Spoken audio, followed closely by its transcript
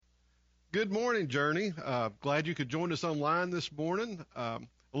Good morning, Journey. Glad you could join us online this morning. A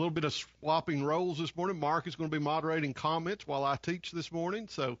little bit of swapping roles this morning. Mark is going to be moderating comments while I teach this morning,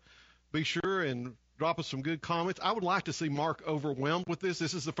 so be sure and drop us some good comments. I would like to see Mark overwhelmed with this.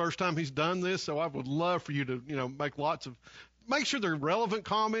 This is the first time he's done this, so I would love for you to, make sure they're relevant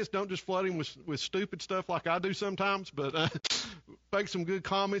comments. Don't just flood him with stupid stuff like I do sometimes, but make some good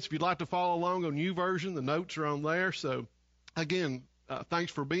comments. If you'd like to follow along on YouVersion, the notes are on there. So, again,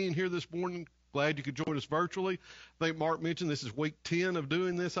 thanks for being here this morning. Glad you could join us virtually. I think Mark mentioned this is week 10 of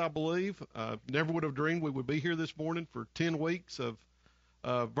doing this, I believe. Never would have dreamed we would be here this morning for 10 weeks of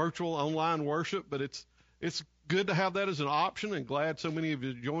virtual online worship, but it's good to have that as an option, and glad so many of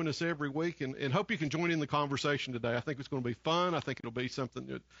you join us every week, and hope you can join in the conversation today. I think it's going to be fun. I think it'll be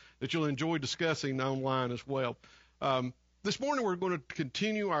something that you'll enjoy discussing online as well. This morning we're going to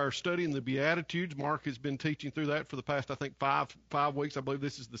continue our study in the Beatitudes. Mark has been teaching through that for the past, I think, five weeks. I believe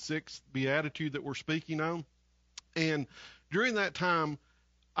this is the sixth Beatitude that we're speaking on. And during that time,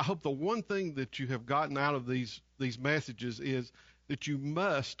 I hope the one thing that you have gotten out of these messages is that you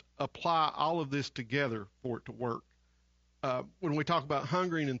must apply all of this together for it to work. When we talk about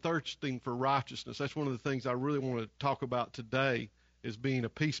hungering and thirsting for righteousness, that's one of the things I really want to talk about today, is being a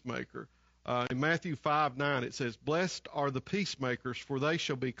peacemaker. In Matthew 5:9, it says, "Blessed are the peacemakers, for they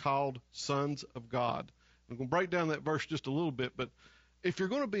shall be called sons of God." I'm going to break down that verse just a little bit, but if you're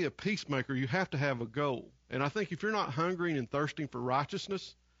going to be a peacemaker, you have to have a goal. And I think if you're not hungering and thirsting for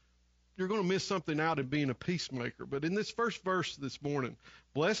righteousness, you're going to miss something out in being a peacemaker. But in this first verse this morning,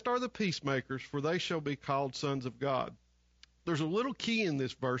 "Blessed are the peacemakers, for they shall be called sons of God." There's a little key in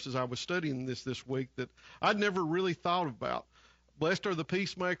this verse as I was studying this week that I'd never really thought about. Blessed are the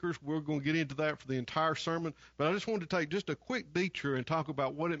peacemakers. We're going to get into that for the entire sermon, but I just wanted to take just a quick detour and talk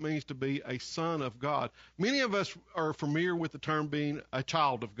about what it means to be a son of God. Many of us are familiar with the term being a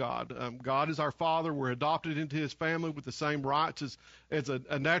child of God. God is our Father. We're adopted into His family with the same rights as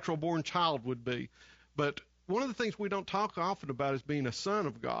a natural-born child would be. But one of the things we don't talk often about is being a son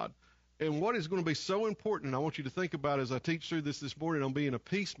of God. And what is going to be so important, and I want you to think about as I teach through this morning on being a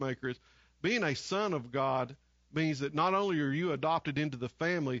peacemaker, is being a son of God means that not only are you adopted into the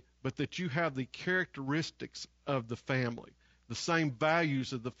family, but that you have the characteristics of the family, the same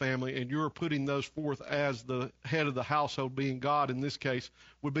values of the family, and you're putting those forth as the head of the household, being God in this case,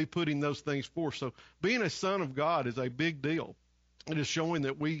 would be putting those things forth. So being a son of God is a big deal. It is showing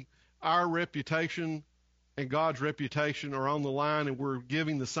that our reputation and God's reputation are on the line, and we're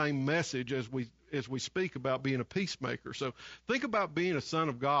giving the same message as we speak about being a peacemaker. So think about being a son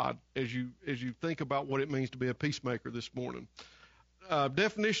of God as you think about what it means to be a peacemaker this morning.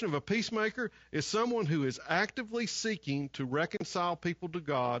 Definition of a peacemaker is someone who is actively seeking to reconcile people to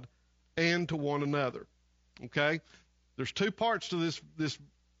God and to one another. Okay? There's two parts to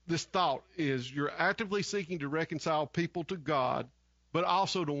this thought, is you're actively seeking to reconcile people to God, but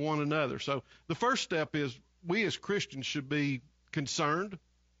also to one another. So the first step is we as Christians should be concerned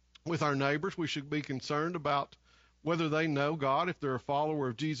with our neighbors. We should be concerned about whether they know God, if they're a follower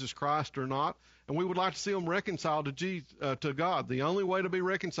of Jesus Christ or not. And we would like to see them reconciled to God. The only way to be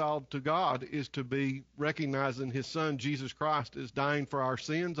reconciled to God is to be recognizing His Son, Jesus Christ, as dying for our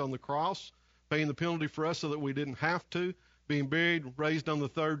sins on the cross, paying the penalty for us so that we didn't have to, being buried, raised on the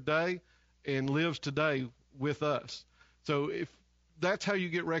third day, and lives today with us. So if that's how you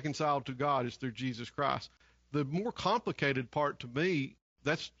get reconciled to God, is through Jesus Christ. The more complicated part to me,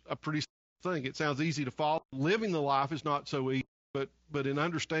 that's a pretty thing. It sounds easy to follow. Living the life is not so easy, but in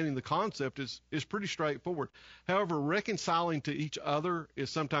understanding the concept is pretty straightforward. However, reconciling to each other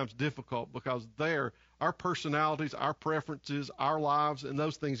is sometimes difficult because our personalities, our preferences, our lives, and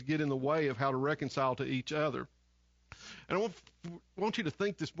those things get in the way of how to reconcile to each other. And I want you to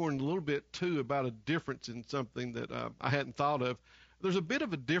think this morning a little bit, too, about a difference in something that I hadn't thought of. There's a bit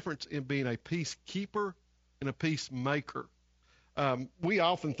of a difference in being a peacekeeper and a peacemaker. We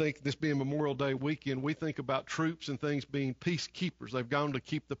often think, this being Memorial Day weekend, we think about troops and things being peacekeepers. They've gone to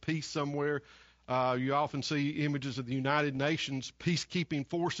keep the peace somewhere. You often see images of the United Nations peacekeeping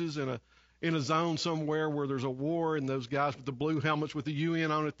forces in a zone somewhere where there's a war, and those guys with the blue helmets with the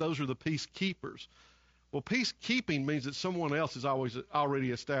UN on it, those are the peacekeepers. Well, peacekeeping means that someone else has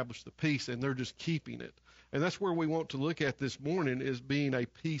already established the peace, and they're just keeping it. And that's where we want to look at this morning, is being a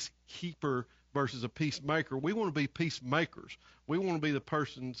peacekeeper versus a peacemaker. We want to be peacemakers. We want to be the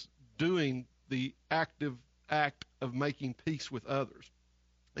persons doing the active act of making peace with others.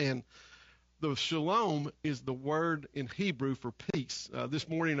 And the shalom is the word in Hebrew for peace. This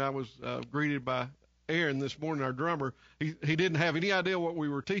morning I was greeted by Aaron this morning, our drummer. He didn't have any idea what we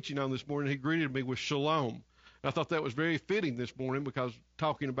were teaching on this morning. He greeted me with shalom. I thought that was very fitting this morning because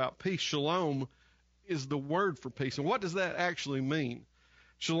talking about peace, shalom is the word for peace. And what does that actually mean?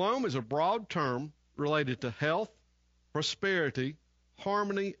 Shalom is a broad term related to health, prosperity,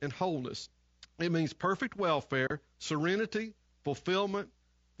 harmony, and wholeness. It means perfect welfare, serenity, fulfillment,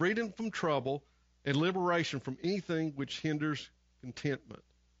 freedom from trouble, and liberation from anything which hinders contentment.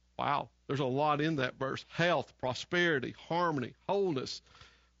 Wow, there's a lot in that verse. Health, prosperity, harmony, wholeness,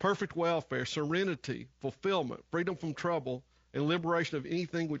 perfect welfare, serenity, fulfillment, freedom from trouble, and liberation of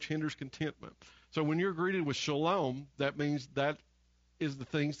anything which hinders contentment. So when you're greeted with shalom, that means that is the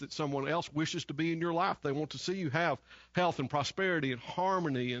things that someone else wishes to be in your life. They want to see you have health and prosperity and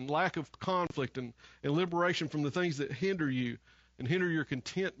harmony and lack of conflict and liberation from the things that hinder you and hinder your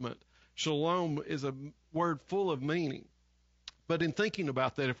contentment. Shalom is a word full of meaning. But in thinking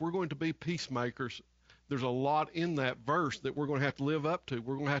about that, if we're going to be peacemakers, there's a lot in that verse that we're going to have to live up to.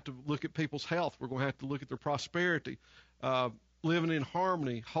 We're going to have to look at people's health. We're going to have to look at their prosperity, living in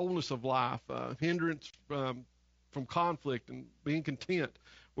harmony, wholeness of life, hindrance from conflict and being content.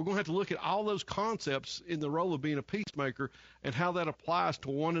 We're going to have to look at all those concepts in the role of being a peacemaker and how that applies to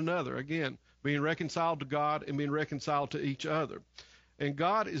one another. Again, being reconciled to God and being reconciled to each other. And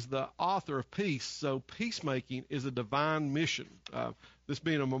God is the author of peace, so peacemaking is a divine mission. This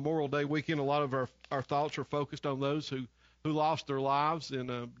being a Memorial Day weekend, a lot of our thoughts are focused on those who lost their lives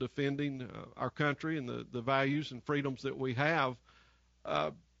in defending our country and the values and freedoms that we have.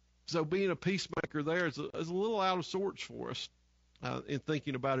 So being a peacemaker there is a little out of sorts for us in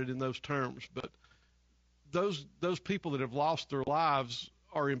thinking about it in those terms. But those people that have lost their lives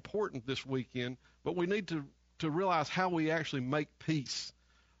are important this weekend, but we need to realize how we actually make peace.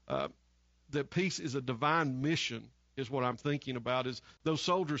 That peace is a divine mission is what I'm thinking about. Is those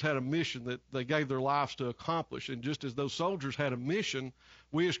soldiers had a mission that they gave their lives to accomplish. And just as those soldiers had a mission,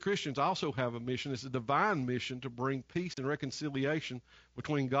 we as Christians also have a mission. It's a divine mission to bring peace and reconciliation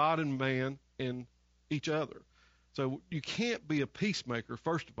between God and man and each other. So you can't be a peacemaker,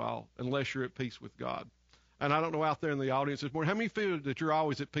 first of all, unless you're at peace with God. And I don't know out there in the audience this morning, how many feel that you're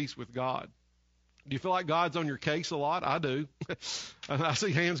always at peace with God? Do you feel like God's on your case a lot? I do. I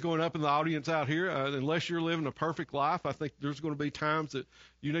see hands going up in the audience out here. Unless you're living a perfect life, I think there's going to be times that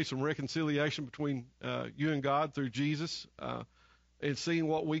you need some reconciliation between you and God through Jesus. And seeing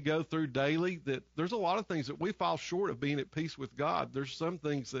what we go through daily, that there's a lot of things that we fall short of being at peace with God. There's some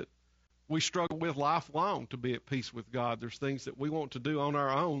things that we struggle with lifelong to be at peace with God. There's things that we want to do on our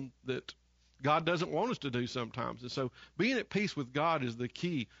own that God doesn't want us to do sometimes. And so being at peace with God is the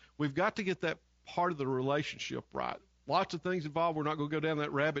key. We've got to get that part of the relationship right. Lots of things involved. We're not going to go down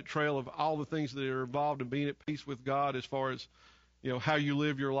that rabbit trail of all the things that are involved in being at peace with God as far as, how you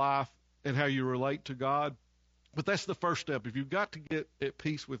live your life and how you relate to God. But that's the first step. If you've got to get at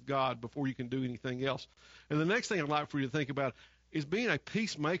peace with God before you can do anything else. And the next thing I'd like for you to think about is being a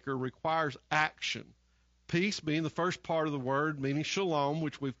peacemaker requires action. Peace being the first part of the word, meaning shalom,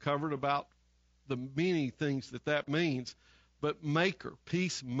 which we've covered about the many things that means. But maker,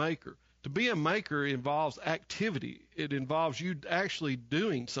 peacemaker. To be a maker involves activity. It involves you actually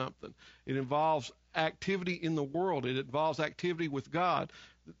doing something. It involves activity in the world. It involves activity with God.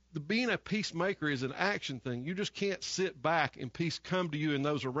 Being a peacemaker is an action thing. You just can't sit back and peace come to you and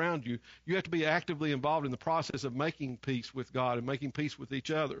those around you. You have to be actively involved in the process of making peace with God and making peace with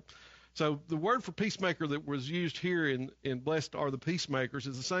each other. So the word for peacemaker that was used here in Blessed are the Peacemakers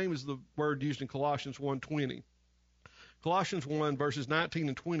is the same as the word used in Colossians 1:20. Colossians 1 verses 19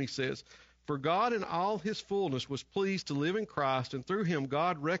 and 20 says, "For God in all his fullness was pleased to live in Christ, and through him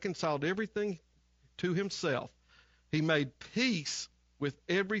God reconciled everything to himself. He made peace with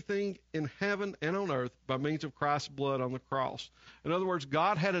everything in heaven and on earth by means of Christ's blood on the cross." In other words,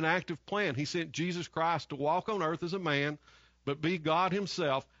 God had an active plan. He sent Jesus Christ to walk on earth as a man, but be God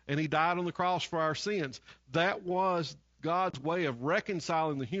himself, and he died on the cross for our sins. That was God's way of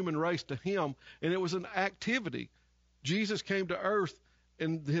reconciling the human race to him, and it was an activity. Jesus came to earth,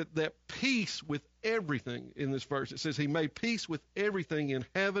 and that peace with everything in this verse. It says he made peace with everything in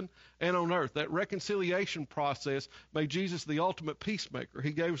heaven and on earth. That reconciliation process made Jesus the ultimate peacemaker. He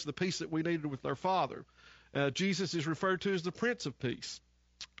gave us the peace that we needed with our Father. Jesus is referred to as the Prince of Peace.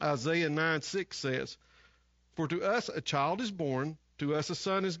 Isaiah 9:6 says, "For to us a child is born, to us a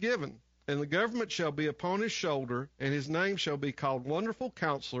son is given, and the government shall be upon his shoulder, and his name shall be called Wonderful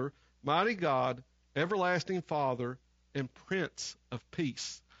Counselor, Mighty God, Everlasting Father, and Prince of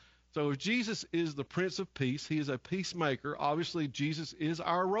Peace." So if Jesus is the Prince of Peace, he is a peacemaker. Obviously, Jesus is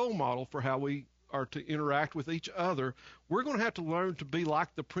our role model for how we are to interact with each other. We're going to have to learn to be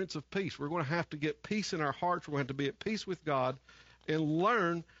like the Prince of Peace. We're going to have to get peace in our hearts. We're going to have to be at peace with God, and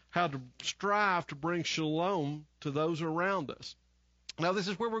learn how to strive to bring shalom to those around us. Now, this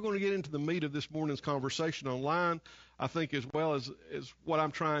is where we're going to get into the meat of this morning's conversation online, I think, as well as what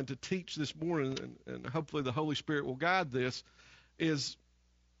I'm trying to teach this morning, and hopefully the Holy Spirit will guide this, is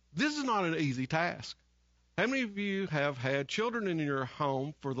this is not an easy task. How many of you have had children in your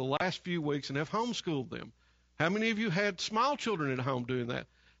home for the last few weeks and have homeschooled them? How many of you had small children at home doing that?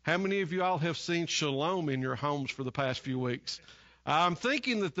 How many of you all have seen shalom in your homes for the past few weeks? I'm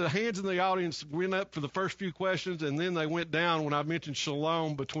thinking that the hands in the audience went up for the first few questions, and then they went down when I mentioned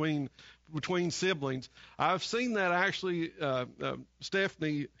shalom between siblings. I've seen that actually.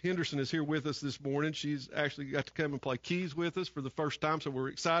 Stephanie Henderson is here with us this morning. She's actually got to come and play keys with us for the first time, so we're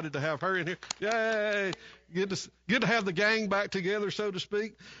excited to have her in here. Yay! Good to have the gang back together, so to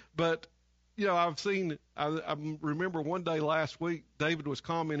speak. But I've seen. I remember one day last week, David was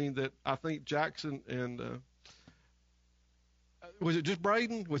commenting that I think Jackson and was it just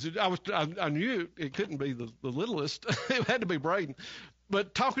Braden? Was it? I knew it couldn't be the littlest. It had to be Braden.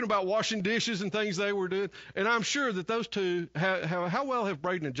 But talking about washing dishes and things they were doing, and I'm sure that those two, how well have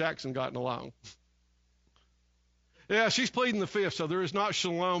Braden and Jackson gotten along? Yeah, she's pleading the fifth, so there is not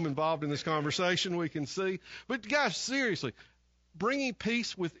shalom involved in this conversation, we can see. But guys, seriously, bringing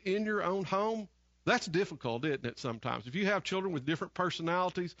peace within your own home, that's difficult, isn't it, sometimes? If you have children with different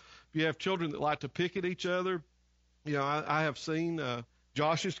personalities, if you have children that like to pick at each other, I have seen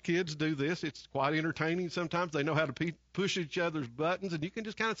Josh's kids do this. It's quite entertaining sometimes. They know how to push each other's buttons, and you can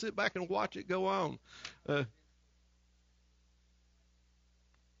just kind of sit back and watch it go on.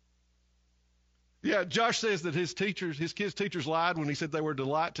 Josh says that his kids' teachers lied when he said they were a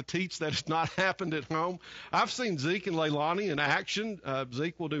delight to teach. That has not happened at home. I've seen Zeke and Leilani in action.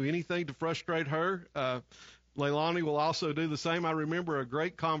 Zeke will do anything to frustrate her. Leilani will also do the same. I remember a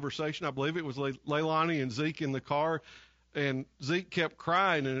great conversation. I believe it was Leilani and Zeke in the car, and Zeke kept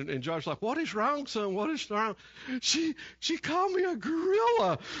crying, and Josh was like, "What is wrong, son? What is wrong?" She called me a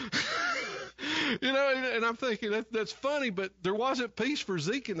gorilla. And I'm thinking that's funny, but there wasn't peace for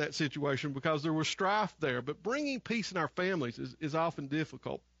Zeke in that situation because there was strife there. But bringing peace in our families is often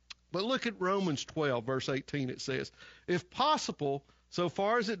difficult. But look at Romans 12, verse 18. It says, "If possible, so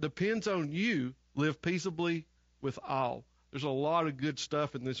far as it depends on you, live peaceably with all." There's a lot of good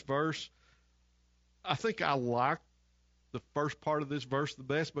stuff in this verse. I think I like the first part of this verse the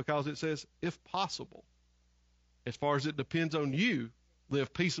best because it says, if possible. As far as it depends on you,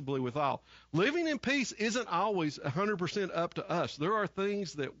 live peaceably with all. Living in peace isn't always 100% up to us. There are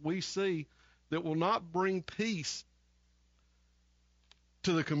things that we see that will not bring peace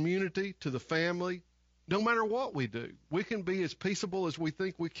to the community, to the family, no matter what we do. We can be as peaceable as we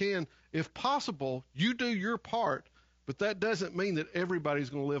think we can. If possible, you do your part, but that doesn't mean that everybody's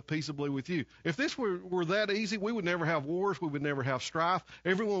going to live peaceably with you. If this were that easy, we would never have wars. We would never have strife.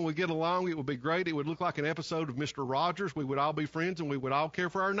 Everyone would get along. It would be great. It would look like an episode of Mr. Rogers. We would all be friends, and we would all care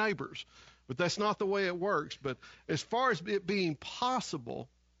for our neighbors. But that's not the way it works. But as far as it being possible,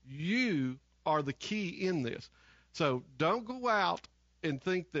 you are the key in this. So don't go out and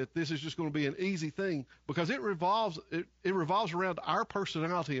think that this is just going to be an easy thing, because it revolves around our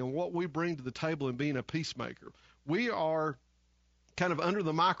personality and what we bring to the table in being a peacemaker. We are kind of under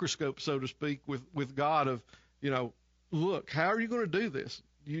the microscope, so to speak, with God of, look, how are you going to do this?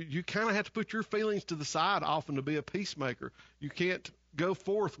 You kind of have to put your feelings to the side often to be a peacemaker. You can't go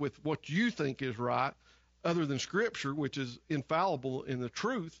forth with what you think is right other than Scripture, which is infallible in the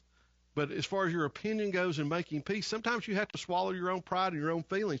truth. But as far as your opinion goes in making peace, sometimes you have to swallow your own pride and your own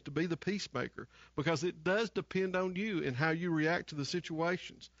feelings to be the peacemaker, because it does depend on you and how you react to the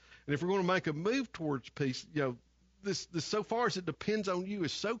situations. And if we're going to make a move towards peace, this so far as it depends on you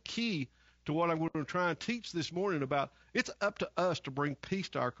is so key to what I'm going to try and teach this morning about. It's up to us to bring peace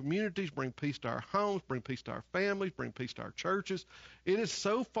to our communities, bring peace to our homes, bring peace to our families, bring peace to our churches. It is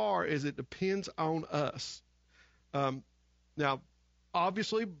so far as it depends on us. Now,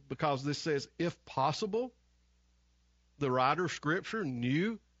 obviously, because this says, if possible, the writer of Scripture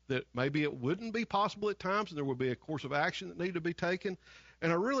knew that maybe it wouldn't be possible at times, and there would be a course of action that needed to be taken.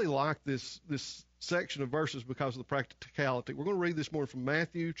 And I really like this section of verses because of the practicality. We're going to read this morning from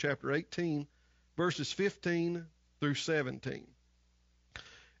Matthew chapter 18, verses 15 through 17.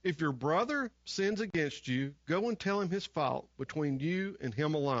 If your brother sins against you, go and tell him his fault between you and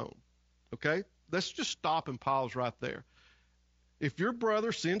him alone. Okay? Let's just stop and pause right there. If your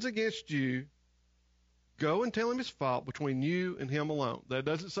brother sins against you, go and tell him his fault between you and him alone. That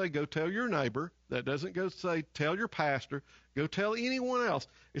doesn't say go tell your neighbor. That doesn't go say tell your pastor. Go tell anyone else.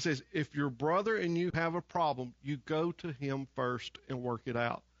 It says if your brother and you have a problem, you go to him first and work it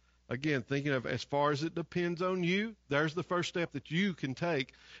out. again, thinking of as far as it depends on you, there's the first step that you can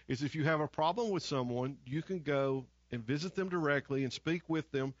take is if you have a problem with someone, you can go and visit them directly and speak with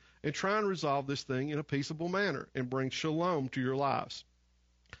them and try and resolve this thing in a peaceable manner and bring shalom to your lives.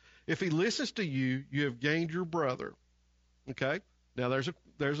 If he listens to you, you have gained your brother. Okay? Now there's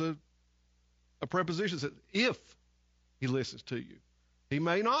a preposition that says if he listens to you. He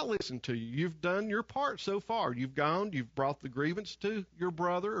may not listen to you. You've done your part so far. You've gone, you've brought the grievance to your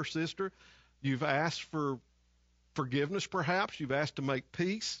brother or sister. You've asked for forgiveness perhaps. You've asked to make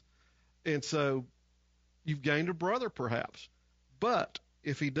peace. And so you've gained a brother perhaps. But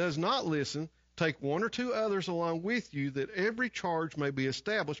if he does not listen, take one or two others along with you, that every charge may be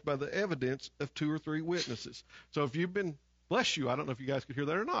established by the evidence of 2 or 3 witnesses. So if you've been, bless you, I don't know if you guys could hear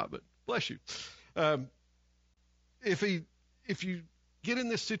that or not, but bless you. If you get in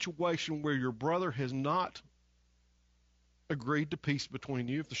this situation where your brother has not agreed to peace between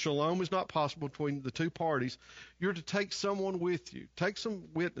you, if the shalom is not possible between the two parties, you're to take someone with you. Take some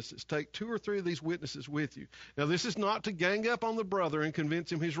witnesses. Take 2 or 3 of these witnesses with you. Now, this is not to gang up on the brother and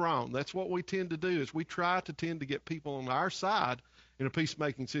convince him he's wrong. That's what we tend to do, is we try to tend to get people on our side in a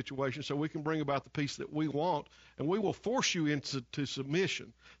peacemaking situation so we can bring about the peace that we want, and we will force you into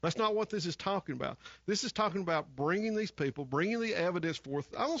submission. That's not what this is talking about. This is talking about bringing these people, bringing the evidence forth,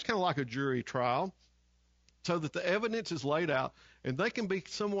 almost kind of like a jury trial, so that the evidence is laid out, and they can be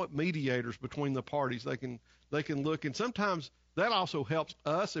somewhat mediators between the parties. They can look, and sometimes that also helps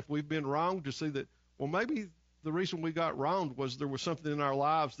us if we've been wrong to see that, well, maybe the reason we got wronged was there was something in our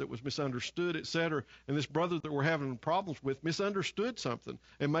lives that was misunderstood, et cetera, and this brother that we're having problems with misunderstood something,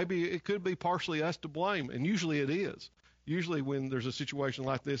 and maybe it could be partially us to blame, and usually it is. Usually when there's a situation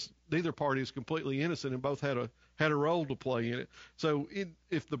like this, neither party is completely innocent and both had a role to play in it. So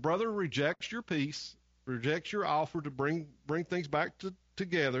if the brother rejects your peace, rejects your offer to bring things back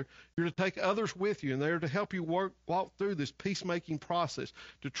together, you're to take others with you, and they're to help you walk through this peacemaking process,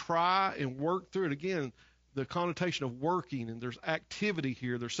 to try and work through it. Again, the connotation of working, and there's activity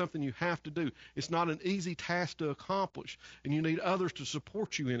here. There's something you have to do. It's not an easy task to accomplish, and you need others to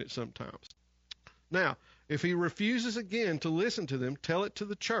support you in it sometimes. Now, if he refuses again to listen to them, tell it to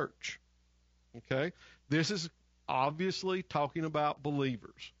the church. Okay? This is obviously talking about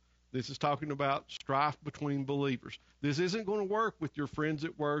believers. This is talking about strife between believers. This isn't going to work with your friends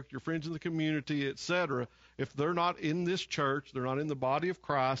at work, your friends in the community, etc. If they're not in this church, they're not in the body of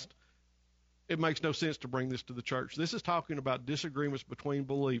Christ, it makes no sense to bring this to the church. This is talking about disagreements between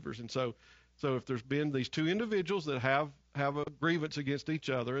believers. And so if there's been these 2 individuals that have a grievance against each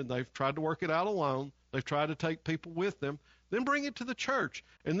other, and they've tried to work it out alone, they've tried to take people with them, then bring it to the church.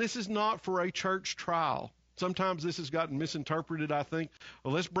 And this is not for a church trial. Sometimes this has gotten misinterpreted, I think.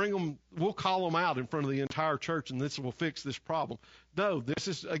 Well, let's bring them, we'll call them out in front of the entire church, and this will fix this problem. No, this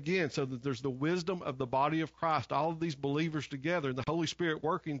is, again, so that there's the wisdom of the body of Christ, all of these believers together, and the Holy Spirit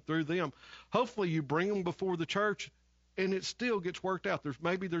working through them. Hopefully you bring them before the church, and it still gets worked out.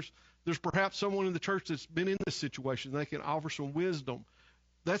 There's perhaps someone in the church that's been in this situation. They can offer some wisdom.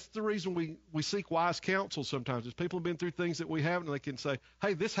 That's the reason we seek wise counsel sometimes, is people have been through things that we haven't, and they can say,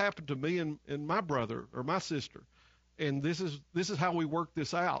 hey, this happened to me and my brother or my sister, and this is how we work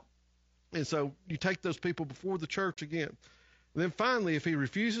this out. And so you take those people before the church again. And then finally, if he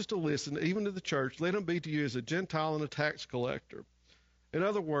refuses to listen, even to the church, let him be to you as a Gentile and a tax collector. In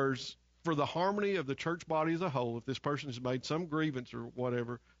other words, for the harmony of the church body as a whole, if this person has made some grievance or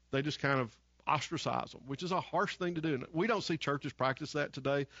whatever, they just kind of ostracize them, which is a harsh thing to do. And we don't see churches practice that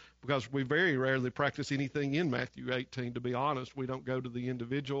today because we very rarely practice anything in Matthew 18, to be honest. We don't go to the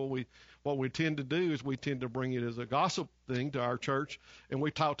individual. What we tend to do is we tend to bring it as a gossip thing to our church, and we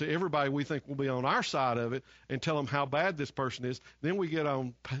talk to everybody we think will be on our side of it and tell them how bad this person is. Then we get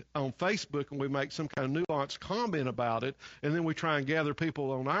on Facebook and we make some kind of nuanced comment about it, and then we try and gather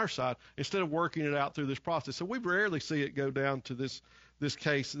people on our side instead of working it out through this process. So we rarely see it go down to this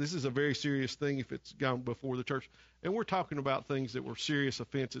case. This is a very serious thing if it's gone before the church. And we're talking about things that were serious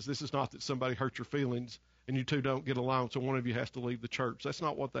offenses. This is not that somebody hurt your feelings and you two don't get along, so one of you has to leave the church. That's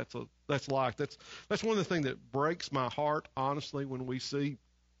not what that's like. That's one of the things that breaks my heart, honestly, when we see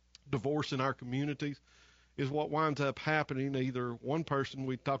divorce in our communities, is what winds up happening. Either one person,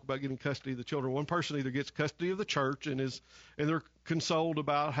 we talk about getting custody of the children, one person either gets custody of the church and they're consoled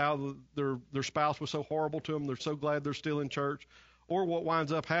about how their spouse was so horrible to them, they're so glad they're still in church. Or what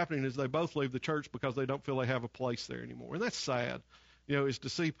winds up happening is they both leave the church because they don't feel they have a place there anymore. And that's sad, is to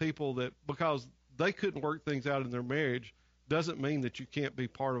see people that because they couldn't work things out in their marriage doesn't mean that you can't be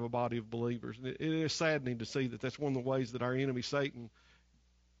part of a body of believers. And it is saddening to see that that's one of the ways that our enemy, Satan,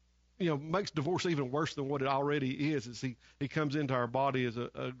 makes divorce even worse than what it already is he comes into our body as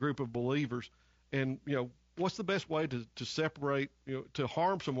a group of believers. And, what's the best way to separate, to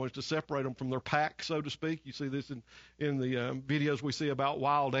harm someone is to separate them from their pack, so to speak. You see this in the videos we see about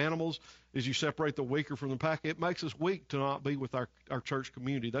wild animals, is you separate the weaker from the pack. It makes us weak to not be with our church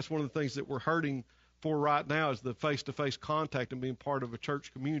community. That's one of the things that we're hurting for right now, is the face-to-face contact and being part of a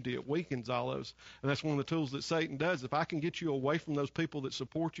church community. It weakens all those. And that's one of the tools that Satan does. If I can get you away from those people that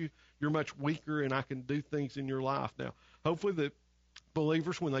support you, you're much weaker, and I can do things in your life. Now, hopefully the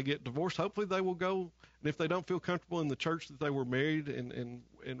believers, when they get divorced, hopefully they will go, and if they don't feel comfortable in the church that they were married and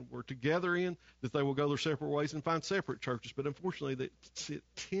were together in, that they will go their separate ways and find separate churches. But unfortunately, it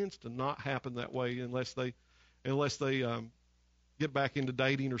tends to not happen that way unless they get back into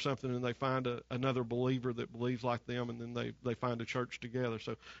dating or something, and they find another believer that believes like them, and then they find a church together.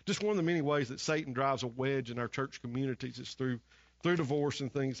 So just one of the many ways that Satan drives a wedge in our church communities is through divorce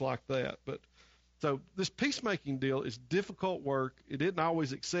and things like that. But so this peacemaking deal is difficult work. It isn't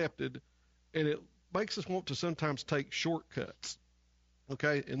always accepted, and it makes us want to sometimes take shortcuts.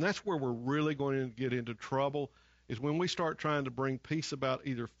 Okay, and that's where we're really going to get into trouble, is when we start trying to bring peace about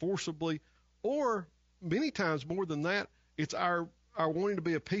either forcibly, or many times more than that, it's our wanting to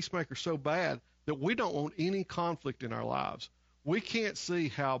be a peacemaker so bad that we don't want any conflict in our lives. We can't see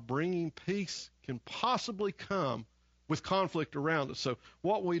how bringing peace can possibly come with conflict around us. So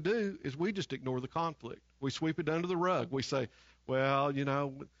what we do is we just ignore the conflict. We sweep it under the rug. We say, well, you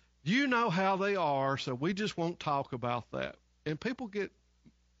know how they are, so we just won't talk about that. And people get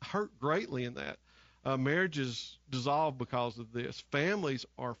hurt greatly in that. Marriages dissolve because of this. Families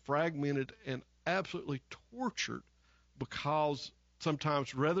are fragmented and absolutely tortured because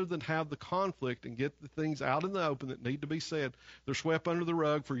sometimes, rather than have the conflict and get the things out in the open that need to be said, they're swept under the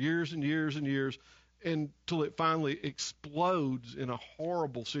rug for years and years and years, until it finally explodes in a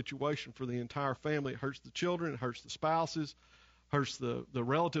horrible situation for the entire family. It hurts the children, it hurts the spouses, hurts the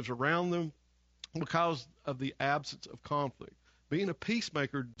relatives around them because of the absence of conflict. Being a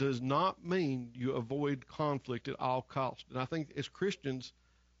peacemaker does not mean you avoid conflict at all costs. And I think as Christians,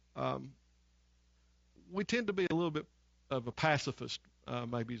 we tend to be a little bit of a pacifist,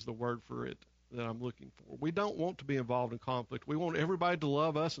 maybe is the word for it that I'm looking for. We don't want to be involved in conflict. We want everybody to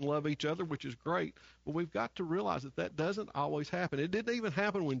love us and love each other, which is great, but we've got to realize that doesn't always happen. It didn't even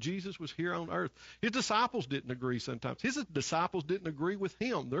happen when Jesus was here on earth. His disciples didn't agree sometimes. His disciples didn't agree with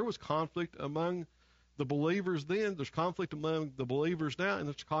him. There was conflict among the believers then. There's conflict among the believers now, and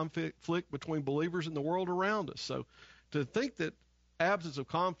there's conflict between believers in the world around us. So to think that absence of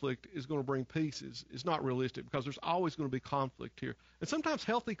conflict is going to bring peace is not realistic, because there's always going to be conflict here. And sometimes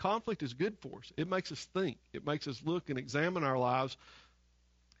healthy conflict is good for us. It makes us think. It makes us look and examine our lives,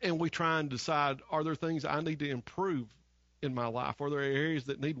 and we try and decide, are there things I need to improve in my life? Are there areas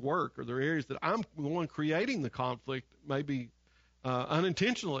that need work? Are there areas that I'm the one creating the conflict, maybe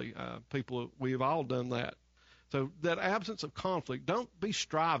unintentionally? We have all done that. So that absence of conflict, don't be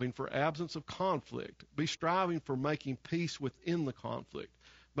striving for absence of conflict. Be striving for making peace within the conflict,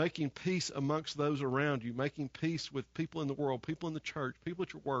 making peace amongst those around you, making peace with people in the world, people in the church, people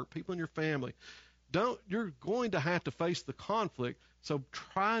at your work, people in your family. You're going to have to face the conflict, so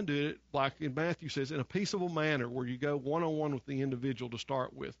try and do it, like in Matthew says, in a peaceable manner, where you go one-on-one with the individual to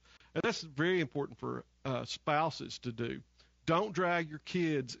start with. And that's very important for spouses to do. Don't drag your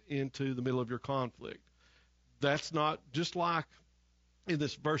kids into the middle of your conflict. That's not, just like in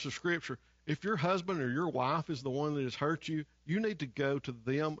this verse of Scripture, if your husband or your wife is the one that has hurt you, you need to go to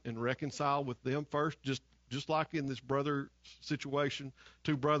them and reconcile with them first, just like in this brother situation,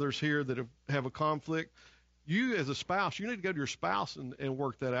 two brothers here that have a conflict. You as a spouse, you need to go to your spouse and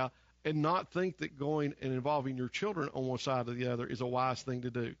work that out, and not think that going and involving your children on one side or the other is a wise thing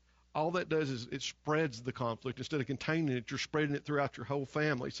to do. All that does is it spreads the conflict. Instead of containing it, you're spreading it throughout your whole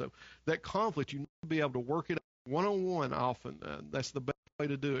family. So that conflict, you need to be able to work it out one-on-one often. That's the best way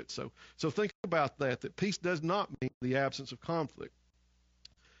to do it. So think about that peace does not mean the absence of conflict.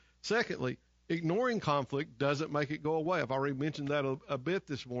 Secondly, ignoring conflict doesn't make it go away. I've already mentioned that a bit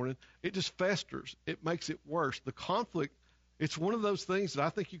this morning. It just festers. It makes it worse. The conflict, it's one of those things that I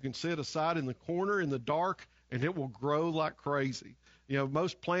think you can set aside in the corner in the dark, and it will grow like crazy.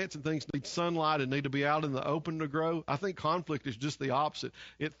 Most plants and things need sunlight and need to be out in the open to grow. I think conflict is just the opposite.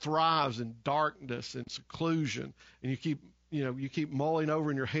 It thrives in darkness and seclusion, and you keep mulling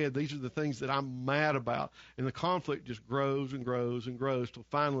over in your head, these are the things that I'm mad about. And the conflict just grows and grows and grows till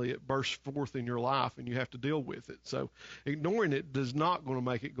finally it bursts forth in your life and you have to deal with it. So ignoring it does not going to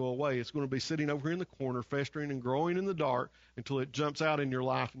make it go away. It's going to be sitting over here in the corner, festering and growing in the dark until it jumps out in your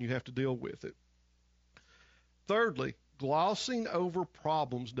life and you have to deal with it. Thirdly, glossing over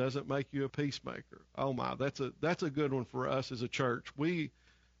problems doesn't make you a peacemaker. Oh my, that's a good one for us as a church.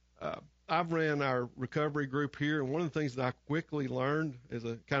 I've ran our recovery group here, and one of the things that I quickly learned as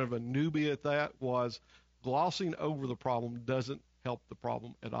a kind of a newbie at that was glossing over the problem doesn't help the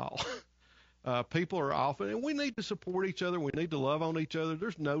problem at all. People are often, and we need to support each other. We need to love on each other.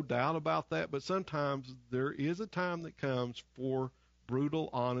 There's no doubt about that. But sometimes there is a time that comes for brutal,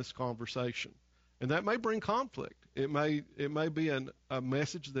 honest conversation, and that may bring conflict. It may be a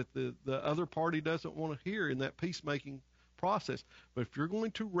message that the other party doesn't want to hear in that peacemaking process. But if you're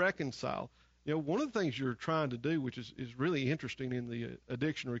going to reconcile, one of the things you're trying to do, which is really interesting in the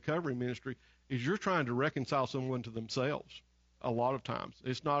addiction recovery ministry, is you're trying to reconcile someone to themselves. A lot of times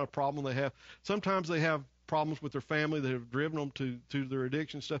it's not a problem they have. Sometimes they have problems with their family that have driven them to their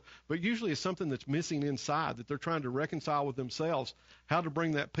addiction stuff, but usually it's something that's missing inside that they're trying to reconcile with themselves, how to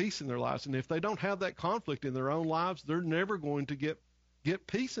bring that peace in their lives. And if they don't have that conflict in their own lives, they're never going to get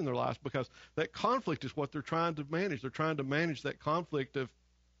peace in their lives, because that conflict is what they're trying to manage. They're trying to manage that conflict of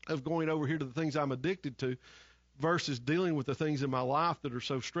going over here to the things I'm addicted to versus dealing with the things in my life that are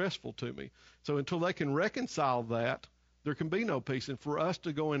so stressful to me. So until they can reconcile that, there can be no peace. And for us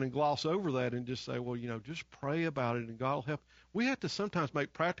to go in and gloss over that and just say, well, just pray about it and God will help. We have to sometimes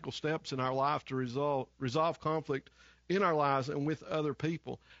make practical steps in our life to resolve conflict in our lives and with other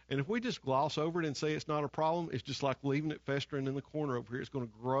people. And if we just gloss over it and say it's not a problem, it's just like leaving it festering in the corner over here. It's going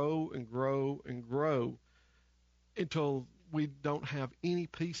to grow and grow and grow until we don't have any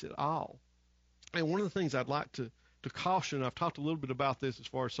peace at all. And one of the things I'd like to caution, I've talked a little bit about this as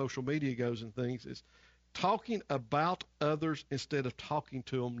far as social media goes and things, is talking about others instead of talking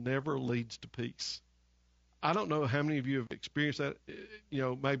to them never leads to peace. I don't know how many of you have experienced that,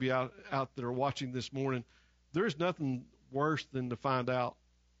 maybe out there watching this morning. There's nothing worse than to find out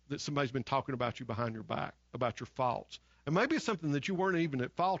that somebody's been talking about you behind your back, about your faults. And maybe it's something that you weren't even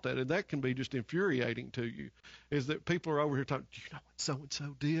at fault at, and that can be just infuriating to you, is that people are over here talking, do you know what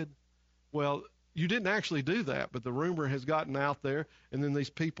so-and-so did? Well, you didn't actually do that, but the rumor has gotten out there, and then these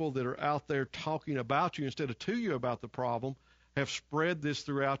people that are out there talking about you instead of to you about the problem have spread this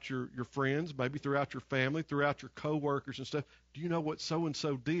throughout your friends, maybe throughout your family, throughout your coworkers and stuff. Do you know what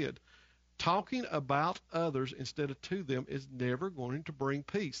so-and-so did? Talking about others instead of to them is never going to bring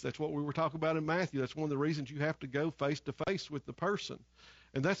peace. That's what we were talking about in Matthew. That's one of the reasons you have to go face to face with the person.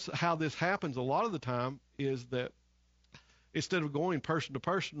 And that's how this happens a lot of the time, is that instead of going person to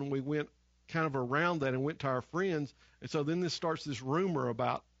person, we went kind of around that and went to our friends. And so then this starts this rumor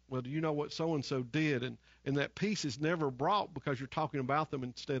about, well, do you know what so-and-so did? And that peace is never brought because you're talking about them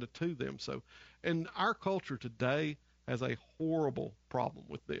instead of to them. So, and our culture today has a horrible problem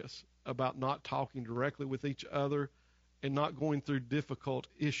with this, about not talking directly with each other and not going through difficult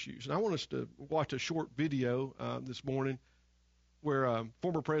issues. And I want us to watch a short video this morning where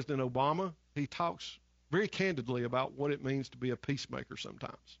former President Obama, he talks very candidly about what it means to be a peacemaker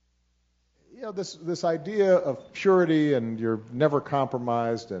sometimes. This idea of purity, and you're never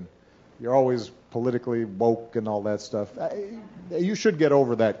compromised, and you're always politically woke and all that stuff. You should get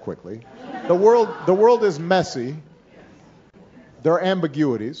over that quickly. The world is messy. There are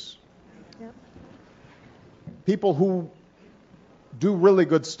ambiguities. Yep. People who do really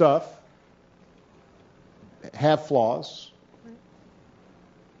good stuff have flaws. Right.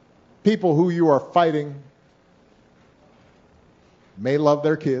 People who you are fighting may love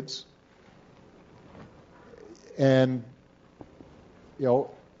their kids. And,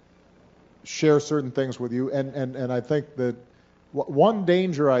 share certain things with you. And I think that one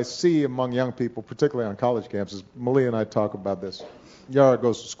danger I see among young people, particularly on college campuses, Malia and I talk about this. Yara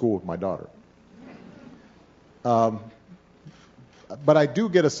goes to school with my daughter. But I do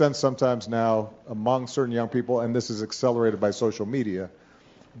get a sense sometimes now among certain young people, and this is accelerated by social media,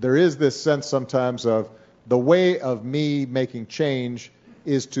 there is this sense sometimes of the way of me making change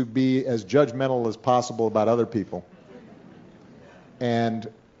is to be as judgmental as possible about other people. And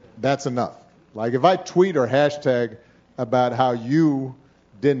that's enough. Like if I tweet or hashtag about how you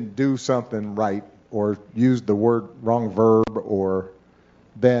didn't do something right or used the wrong verb, or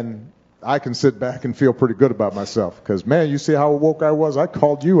then I can sit back and feel pretty good about myself. Because, man, you see how woke I was? I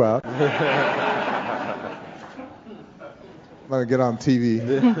called you out. I'm going to get on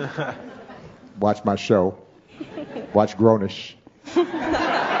TV, watch my show, watch Grownish.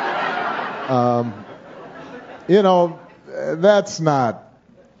 That's not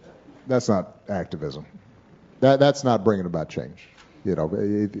activism. That's not bringing about change.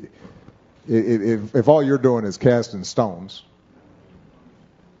 If all you're doing is casting stones,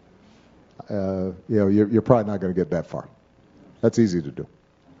 you're probably not going to get that far. That's easy to do.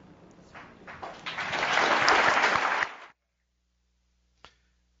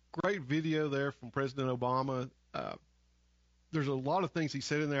 great video there from President Obama. There's a lot of things he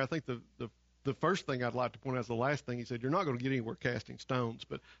said in there. I think the first thing I'd like to point out is the last thing he said. You're not going to get anywhere casting stones.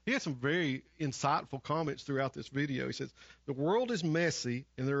 But he had some very insightful comments throughout this video. He says, the world is messy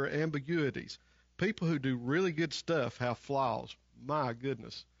and there are ambiguities. People who do really good stuff have flaws. My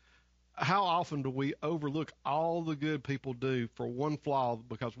goodness. How often do we overlook all the good people do for one flaw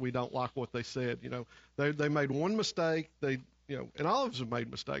because we don't like what they said? You know, they made one mistake. And all of us have made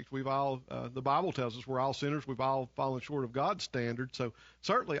mistakes. We've all, the Bible tells us we're all sinners. We've all fallen short of God's standard. So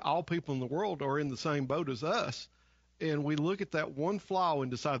certainly all people in the world are in the same boat as us. And we look at that one flaw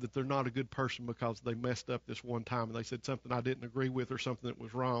and decide that they're not a good person because they messed up this one time and they said something I didn't agree with or something that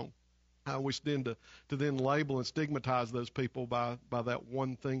was wrong. We tend to then label and stigmatize those people by that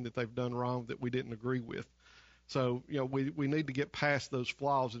one thing that they've done wrong that we didn't agree with. So, we need to get past those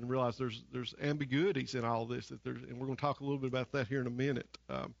flaws and realize there's ambiguities in all this, and we're going to talk a little bit about that here in a minute.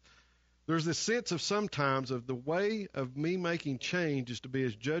 There's this sense of sometimes of the way of me making change is to be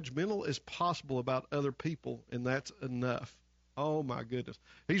as judgmental as possible about other people, and that's enough. Oh, my goodness.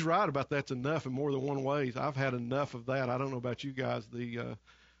 He's right about that's enough in more than one way. I've had enough of that. I don't know about you guys.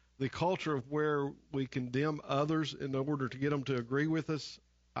 The culture of where we condemn others in order to get them to agree with us,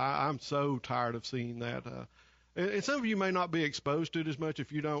 I'm so tired of seeing that. And some of you may not be exposed to it as much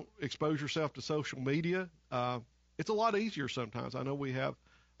if you don't expose yourself to social media. It's a lot easier sometimes. I know I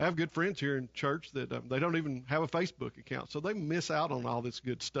have good friends here in church that they don't even have a Facebook account, so they miss out on all this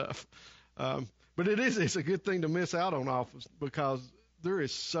good stuff. But it's a good thing to miss out on all because there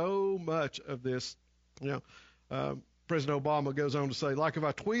is so much of this, President Obama goes on to say, like if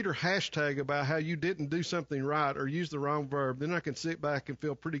I tweet or hashtag about how you didn't do something right or use the wrong verb, then I can sit back and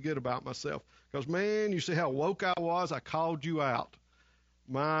feel pretty good about myself. Because, man, you see how woke I was? I called you out.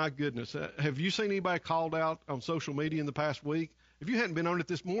 My goodness. Have you seen anybody called out on social media in the past week? If you hadn't been on it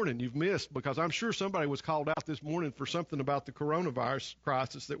this morning, you've missed, because I'm sure somebody was called out this morning for something about the coronavirus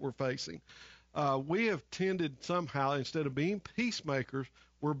crisis that we're facing. We have tended somehow, instead of being peacemakers,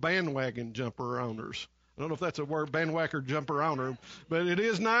 we're bandwagon jumper owners. I don't know if that's a word, bandwagon jumper owner, but it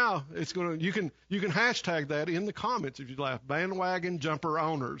is now. It's going to. You can hashtag that in the comments if you'd like. Bandwagon jumper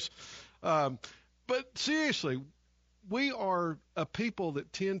owners. But seriously, we are a people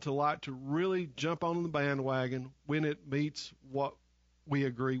that tend to like to really jump on the bandwagon when it meets what we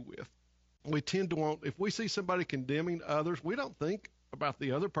agree with. We tend to want, if we see somebody condemning others, we don't think about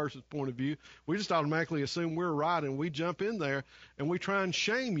the other person's point of view. We just automatically assume we're right, and we jump in there and we try and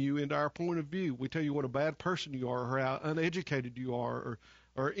shame you into our point of view. We tell you what a bad person you are or how uneducated you are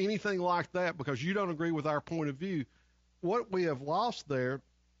or anything like that because you don't agree with our point of view. What we have lost there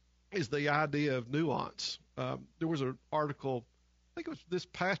is the idea of nuance. There was an article, I think it was this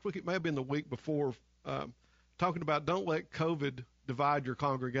past week, it may have been the week before, talking about don't let COVID divide your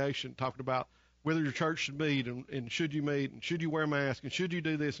congregation, talking about whether your church should meet and should you meet and should you wear a mask and should you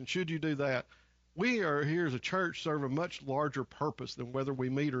do this and should you do that. We are here as a church serve a much larger purpose than whether we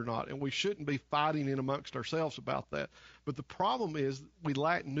meet or not, and we shouldn't be fighting in amongst ourselves about that. But the problem is we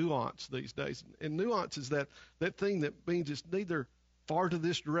lack nuance these days, and nuance is that thing that means it's neither far to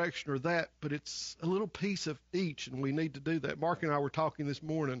this direction or that, but it's a little piece of each, and we need to do that. Mark and I were talking this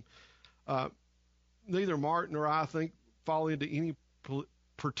morning. Neither Martin nor I think fall into any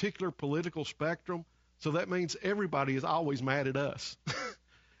particular political spectrum, so that means everybody is always mad at us.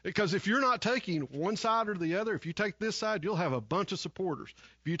 Because if you're not taking one side or the other, if you take this side, you'll have a bunch of supporters.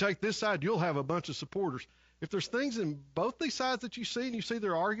 If you take this side, you'll have a bunch of supporters. If there's things in both these sides that you see and you see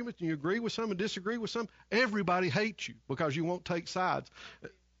their arguments and you agree with some and disagree with some, everybody hates you because you won't take sides.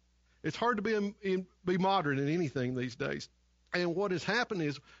 It's hard to be moderate in anything these days. And what has happened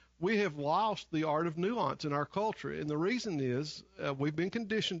is we have lost the art of nuance in our culture. And the reason is we've been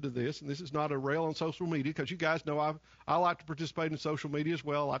conditioned to this, and this is not a rail on social media, because you guys know I like to participate in social media as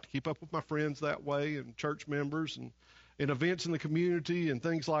well. I like to keep up with my friends that way and church members and events in the community and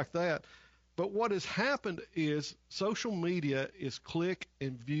things like that. But what has happened is social media is click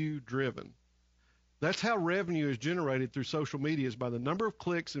and view driven. That's how revenue is generated through social media, is by the number of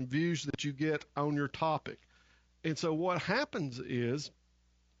clicks and views that you get on your topic. And so what happens is,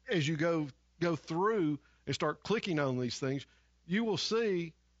 as you go through and start clicking on these things, you will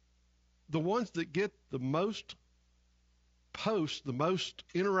see the ones that get the most posts, the most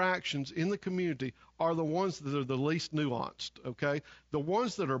interactions in the community are the ones that are the least nuanced, okay? The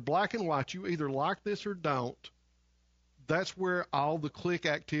ones that are black and white, you either like this or don't, that's where all the click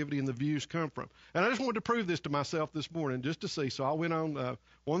activity and the views come from. And I just wanted to prove this to myself this morning just to see. So I went on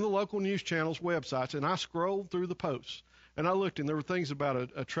one of the local news channels' websites, and I scrolled through the posts. And I looked, and there were things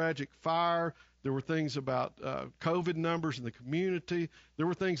about a tragic fire, There were things about COVID numbers in the community. There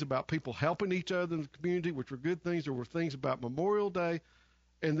were things about people helping each other in the community, which were good things. There were things about Memorial Day.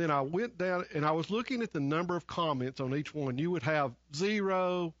 And then I went down and I was looking at the number of comments on each one. You would have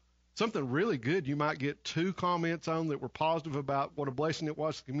 0, something really good. You might get 2 comments on that were positive about what a blessing it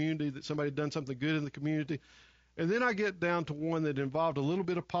was to the community, that somebody had done something good in the community. And then I get down to one that involved a little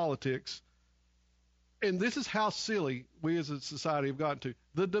bit of politics. And this is how silly we as a society have gotten to.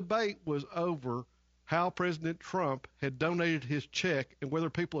 The debate was over how President Trump had donated his check and whether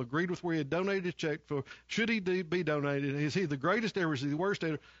people agreed with where he had donated his check for. Should he be donated? Is he the greatest ever? Is he the worst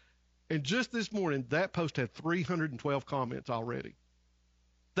ever? And just this morning, that post had 312 comments already.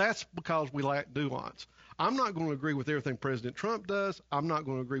 That's because we lack nuance. I'm not going to agree with everything President Trump does. I'm not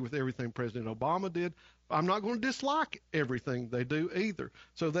going to agree with everything President Obama did. I'm not going to dislike everything they do either.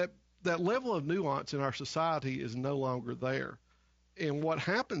 So that level of nuance in our society is no longer there. And what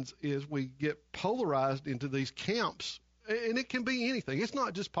happens is we get polarized into these camps, and it can be anything. It's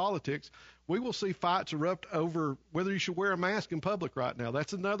not just politics. We will see fights erupt over whether you should wear a mask in public right now.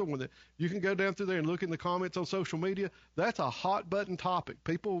 That's another one that you can go down through there and look in the comments on social media. That's a hot button topic.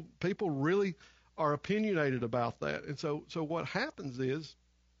 People really are opinionated about that. And so what happens is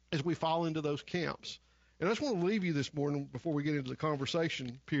we fall into those camps. And I just want to leave you this morning before we get into the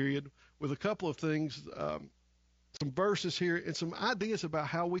conversation period with a couple of things, some verses here and some ideas about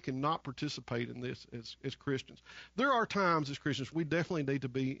how we can not participate in this as Christians. There are times as Christians we definitely need to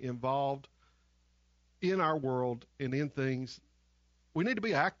be involved in our world and in things. We need to be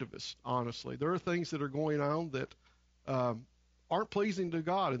activists, honestly. There are things that are going on that aren't pleasing to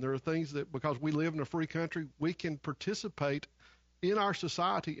God, and there are things that, because we live in a free country, we can participate in our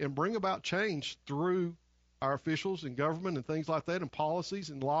society and bring about change through our officials and government and things like that and policies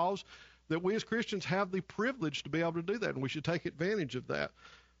and laws, that we as Christians have the privilege to be able to do that, and we should take advantage of that.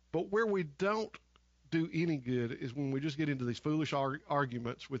 But where we don't do any good is when we just get into these foolish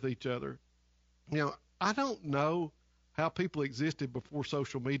arguments with each other. You know, I don't know how people existed before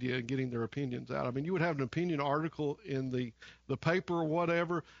social media and getting their opinions out. I mean, you would have an opinion article in the paper or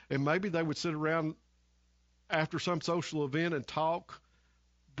whatever, and maybe they would sit around after some social event and talk,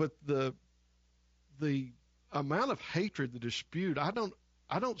 but the amount of hatred, the dispute, I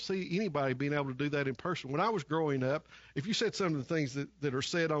don't see anybody being able to do that in person. When I was growing up, if you said some of the things that are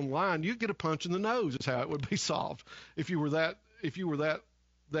said online, you'd get a punch in the nose is how it would be solved. If you were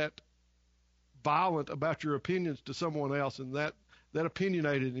that violent about your opinions to someone else and that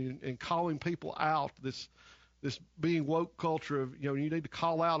opinionated and calling people out, this being woke culture of, you need to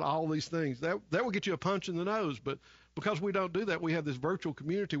call out all these things, that will get you a punch in the nose. But because we don't do that, we have this virtual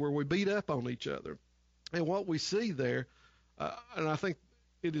community where we beat up on each other. And what we see there, and I think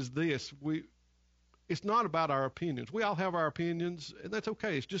it is this, it's not about our opinions. We all have our opinions, and that's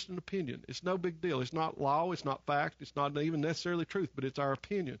okay. It's just an opinion. It's no big deal. It's not law. It's not fact. It's not even necessarily truth, but it's our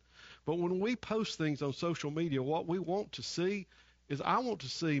opinion. But when we post things on social media, what we want to see is, I want to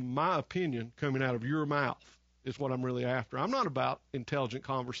see my opinion coming out of your mouth is what I'm really after. I'm not about intelligent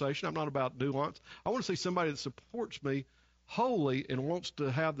conversation. I'm not about nuance. I want to see somebody that supports me wholly and wants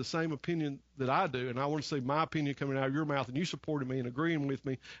to have the same opinion that I do, and I want to see my opinion coming out of your mouth and you supporting me and agreeing with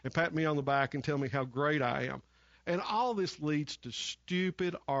me and patting me on the back and telling me how great I am. And all this leads to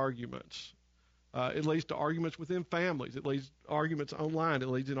stupid arguments. It leads to arguments within families. It leads to arguments online. It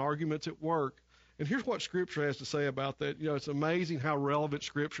leads in arguments at work. And here's what Scripture has to say about that. It's amazing how relevant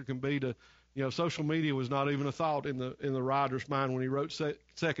Scripture can be to, social media was not even a thought in the writer's mind when he wrote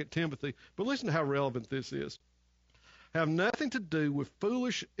 2 Timothy. But listen to how relevant this is. Have nothing to do with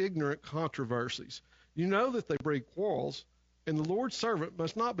foolish, ignorant controversies. You know that they breed quarrels, and the Lord's servant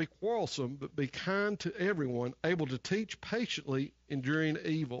must not be quarrelsome, but be kind to everyone, able to teach patiently, enduring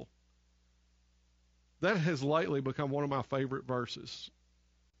evil. That has lately become one of my favorite verses.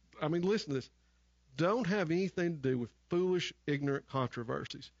 I mean, listen to this. Don't have anything to do with foolish, ignorant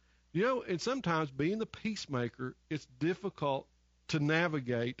controversies. And sometimes being the peacemaker, it's difficult to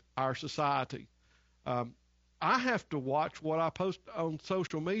navigate our society. I have to watch what I post on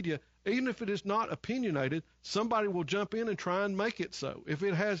social media. Even if it is not opinionated, somebody will jump in and try and make it so. If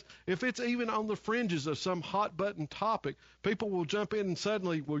it's even on the fringes of some hot button topic, people will jump in and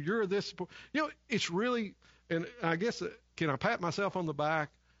suddenly, well, you're this. It's really, and I guess, can I pat myself on the back?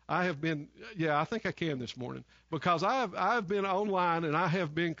 I have been, I think I can this morning, because I've been online and I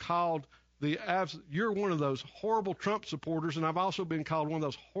have been called you're one of those horrible Trump supporters, and I've also been called one of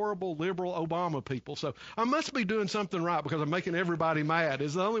those horrible liberal Obama people. So I must be doing something right because I'm making everybody mad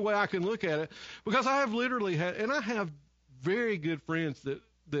is the only way I can look at it, because I have literally had, and I have very good friends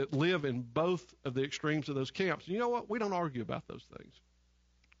that live in both of the extremes of those camps. And you know what? We don't argue about those things.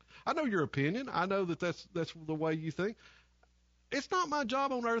 I know your opinion. I know that's the way you think. It's not my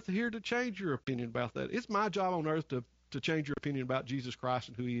job on earth here to change your opinion about that. It's my job on earth to change your opinion about Jesus Christ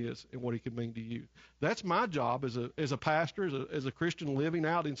and who he is and what he can mean to you. That's my job as a pastor, as a Christian living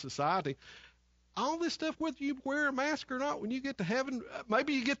out in society. All this stuff, whether you wear a mask or not, when you get to heaven,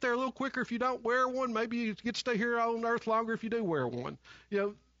 maybe you get there a little quicker if you don't wear one. Maybe you get to stay here on earth longer if you do wear one.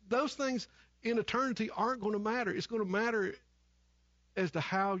 Those things in eternity aren't going to matter. It's going to matter as to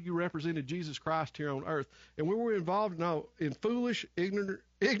how you represented Jesus Christ here on earth. And when we're involved in foolish,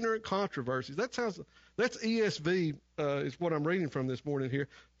 ignorant controversies, that's ESV is what I'm reading from this morning here.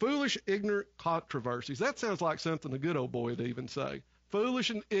 Foolish, ignorant controversies. That sounds like something a good old boy would even say. Foolish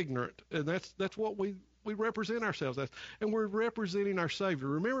and ignorant, and that's what we represent ourselves as, and we're representing our Savior.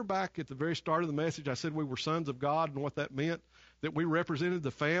 Remember back at the very start of the message, I said we were sons of God and what that meant, that we represented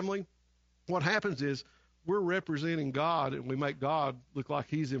the family. What happens is we're representing God, and we make God look like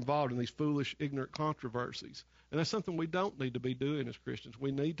he's involved in these foolish, ignorant controversies, and that's something we don't need to be doing as Christians.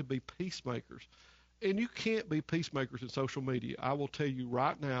 We need to be peacemakers. And you can't be peacemakers in social media. I will tell you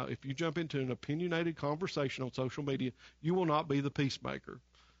right now, if you jump into an opinionated conversation on social media, you will not be the peacemaker.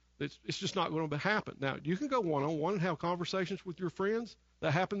 It's just not going to happen. Now, you can go one-on-one and have conversations with your friends.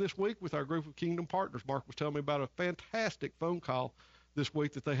 That happened this week with our group of Kingdom Partners. Mark was telling me about a fantastic phone call this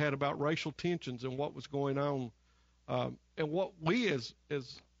week that they had about racial tensions and what was going on, and what we as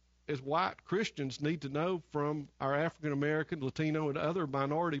white Christians need to know from our African American, Latino, and other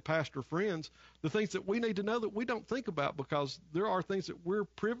minority pastor friends, the things that we need to know that we don't think about, because there are things that we're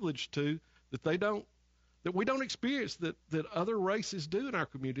privileged to that we don't experience that other races do in our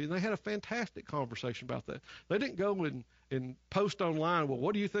community. And they had a fantastic conversation about that. They didn't go and post online, well,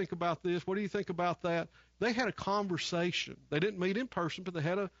 what do you think about this? What do you think about that? They had a conversation. They didn't meet in person, but they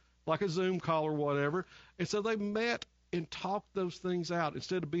had a Zoom call or whatever. And so they met and talk those things out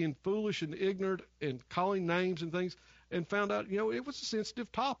instead of being foolish and ignorant and calling names and things, and found out, it was a sensitive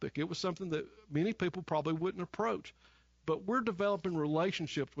topic. It was something that many people probably wouldn't approach. But we're developing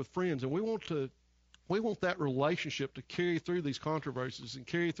relationships with friends, and we want that relationship to carry through these controversies and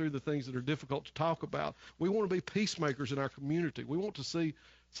carry through the things that are difficult to talk about. We want to be peacemakers in our community. We want to see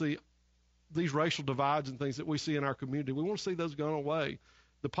these racial divides and things that we see in our community. We want to see those gone away.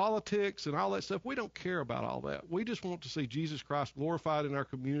 The politics and all that stuff, we don't care about all that. We just want to see Jesus Christ glorified in our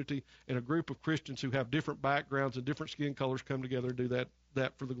community, and a group of Christians who have different backgrounds and different skin colors come together and do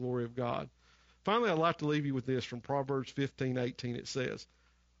that for the glory of God. Finally, I'd like to leave you with this from Proverbs 15:18. It says,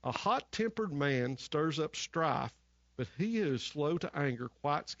 a hot-tempered man stirs up strife, but he who is slow to anger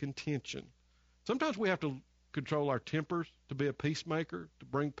quiets contention. Sometimes we have to control our tempers to be a peacemaker, to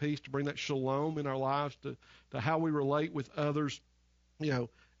bring peace, to bring that shalom in our lives, to how we relate with others.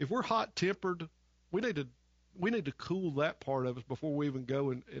 If we're hot-tempered, we need to cool that part of us before we even go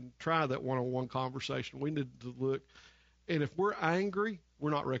and try that one-on-one conversation. We need to look. And if we're angry,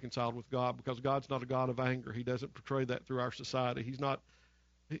 we're not reconciled with God, because God's not a God of anger. He doesn't portray that through our society.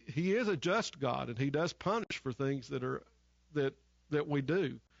 He is a just God, and he does punish for things that we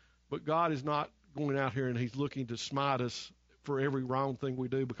do. But God is not going out here and he's looking to smite us for every wrong thing we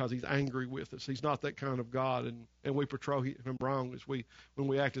do because he's angry with us. He's not that kind of God, and we portray him wrong when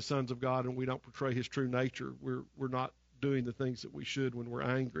we act as sons of God and we don't portray his true nature. We're not doing the things that we should when we're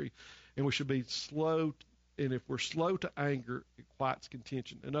angry, and we should be slow. And if we're slow to anger, it quiets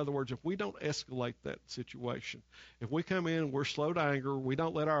contention. In other words, if we don't escalate that situation, if we come in and we're slow to anger, we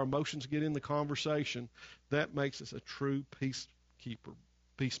don't let our emotions get in the conversation, that makes us a true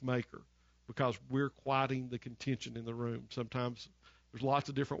peacemaker, because we're quieting the contention in the room. Sometimes there's lots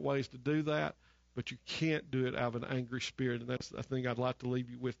of different ways to do that, but you can't do it out of an angry spirit. And that's the thing I'd like to leave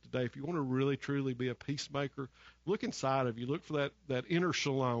you with today. If you want to really, truly be a peacemaker, look inside of you. Look for that inner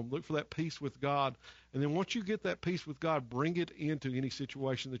shalom. Look for that peace with God. And then once you get that peace with God, bring it into any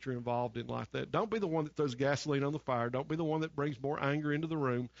situation that you're involved in like that. Don't be the one that throws gasoline on the fire. Don't be the one that brings more anger into the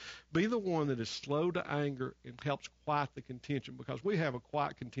room. Be the one that is slow to anger and helps quiet the contention, because we have a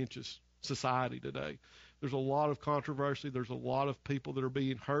quiet, contentious society today. There's a lot of controversy. There's a lot of people that are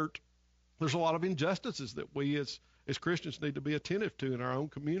being hurt. There's a lot of injustices that we as Christians need to be attentive to in our own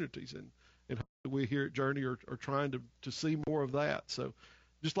communities, and we here at Journey are trying to see more of that. So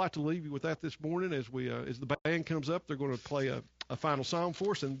just like to leave you with that this morning. As the band comes up, they're going to play a final song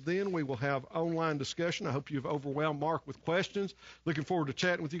for us, and then we will have online discussion. I hope you've overwhelmed Mark with questions. Looking forward to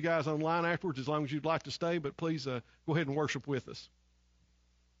chatting with you guys online afterwards, as long as you'd like to stay, but please go ahead and worship with us.